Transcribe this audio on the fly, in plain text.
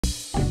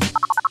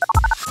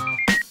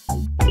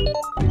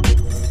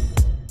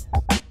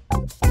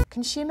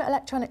Consumer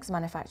electronics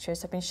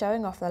manufacturers have been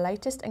showing off their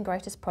latest and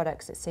greatest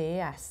products at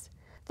CES.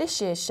 This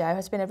year's show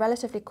has been a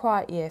relatively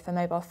quiet year for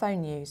mobile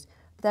phone news,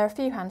 but there are a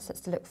few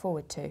handsets to look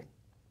forward to.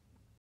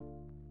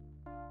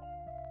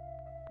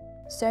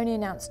 Sony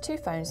announced two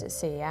phones at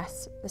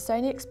CES, the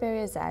Sony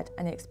Xperia Z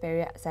and the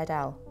Xperia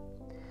ZL.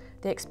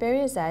 The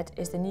Xperia Z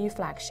is the new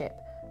flagship,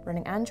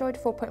 running Android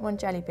 4.1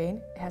 Jelly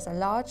Bean. It has a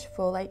large,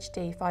 full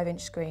HD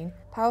 5-inch screen,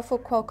 powerful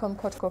Qualcomm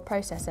quad-core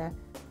processor,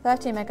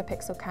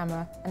 13-megapixel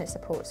camera, and it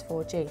supports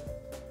 4G.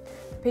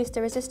 For piece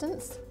de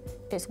resistance,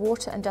 it's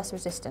water and dust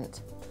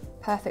resistant,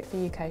 perfect for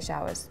UK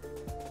showers.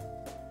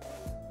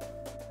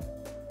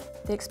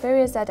 The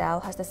Xperia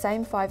ZL has the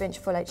same 5-inch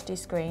Full HD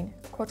screen,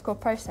 quad-core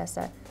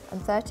processor,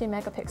 and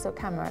 13-megapixel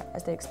camera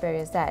as the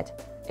Xperia Z.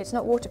 It's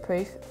not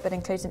waterproof, but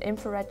includes an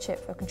infrared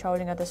chip for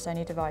controlling other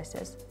Sony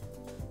devices.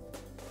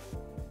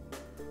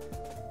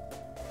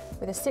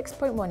 With a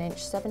 6.1-inch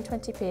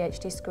 720p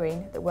HD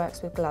screen that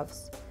works with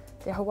gloves,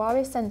 the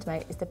Huawei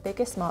SendMate is the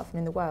biggest smartphone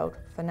in the world,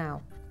 for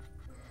now.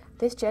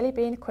 This Jelly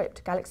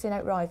Bean-equipped Galaxy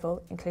Note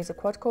rival includes a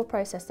quad-core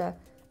processor,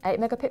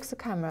 8-megapixel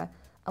camera,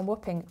 and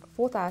whopping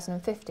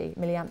 4050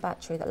 mAh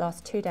battery that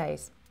lasts 2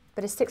 days.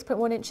 But is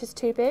 6.1 inches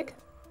too big?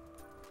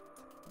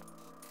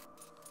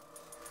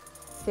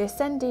 The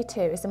Ascend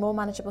D2 is a more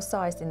manageable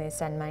size than the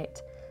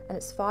SendMate, and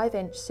its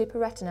 5-inch Super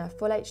Retina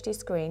Full HD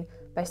screen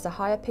boasts a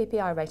higher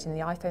PPI rating than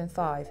the iPhone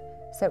 5,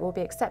 so it will be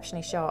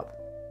exceptionally sharp.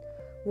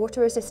 Water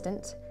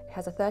resistant, it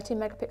has a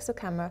 13-megapixel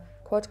camera,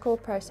 quad-core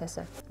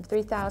processor, and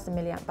 3000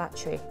 mAh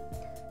battery.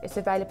 It's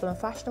available in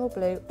fashionable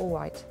blue or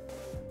white.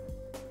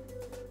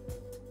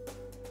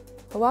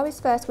 Huawei's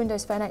first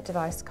Windows Phone 8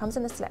 device comes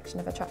in a selection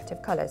of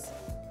attractive colours.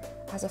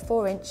 It has a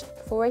 4-inch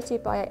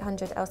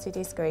 480x800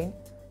 LCD screen,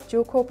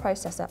 dual-core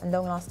processor and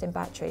long-lasting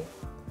battery.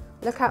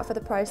 Look out for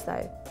the price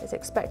though, it's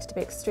expected to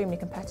be extremely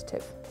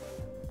competitive.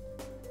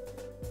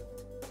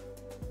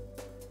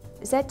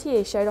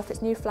 ZTE showed off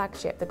its new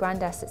flagship, the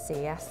Grand S, at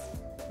CES.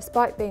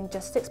 Despite being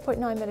just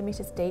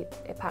 6.9mm deep,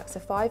 it packs a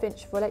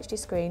 5-inch Full HD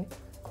screen,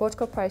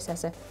 quad-core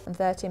processor and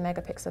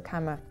 13-megapixel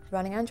camera.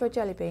 Running Android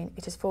Jelly Bean,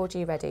 it is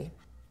 4G ready.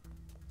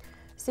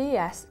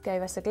 CES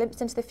gave us a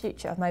glimpse into the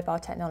future of mobile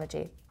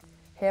technology.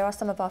 Here are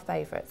some of our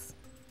favourites.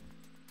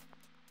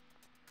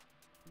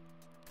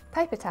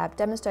 PaperTab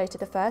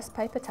demonstrated the first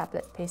paper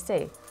tablet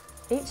PC.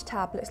 Each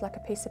tab looks like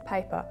a piece of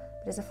paper,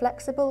 but is a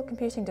flexible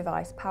computing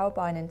device powered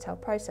by an Intel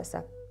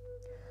processor.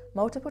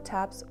 Multiple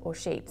tabs, or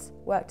sheets,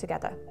 work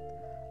together.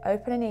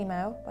 Open an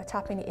email by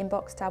tapping the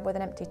Inbox tab with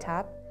an empty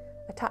tab,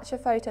 attach a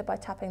photo by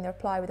tapping the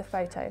Reply with a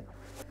photo,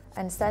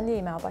 and send the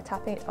email by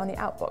tapping it on the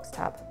Outbox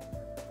tab.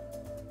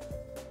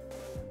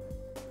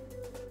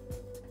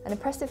 An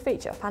impressive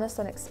feature of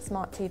Panasonic's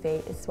Smart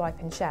TV is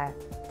Swipe and Share.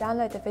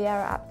 Download the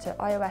Viera app to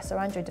iOS or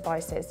Android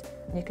devices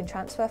and you can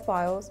transfer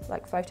files,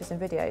 like photos and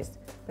videos,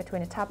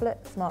 between a tablet,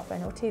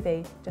 smartphone or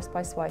TV just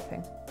by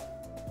swiping.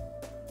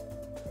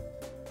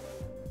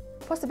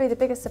 Possibly the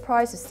biggest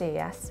surprise of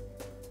CES,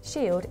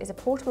 Shield is a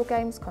portable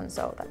games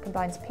console that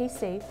combines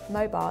PC,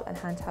 mobile and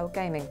handheld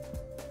gaming.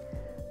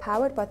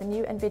 Powered by the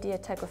new NVIDIA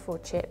Tegra 4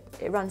 chip,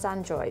 it runs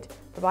Android,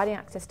 providing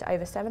access to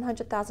over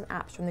 700,000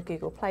 apps from the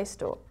Google Play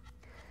Store.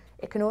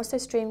 It can also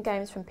stream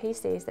games from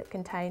PCs that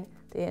contain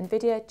the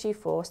NVIDIA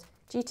GeForce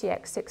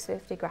GTX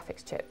 650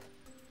 graphics chip.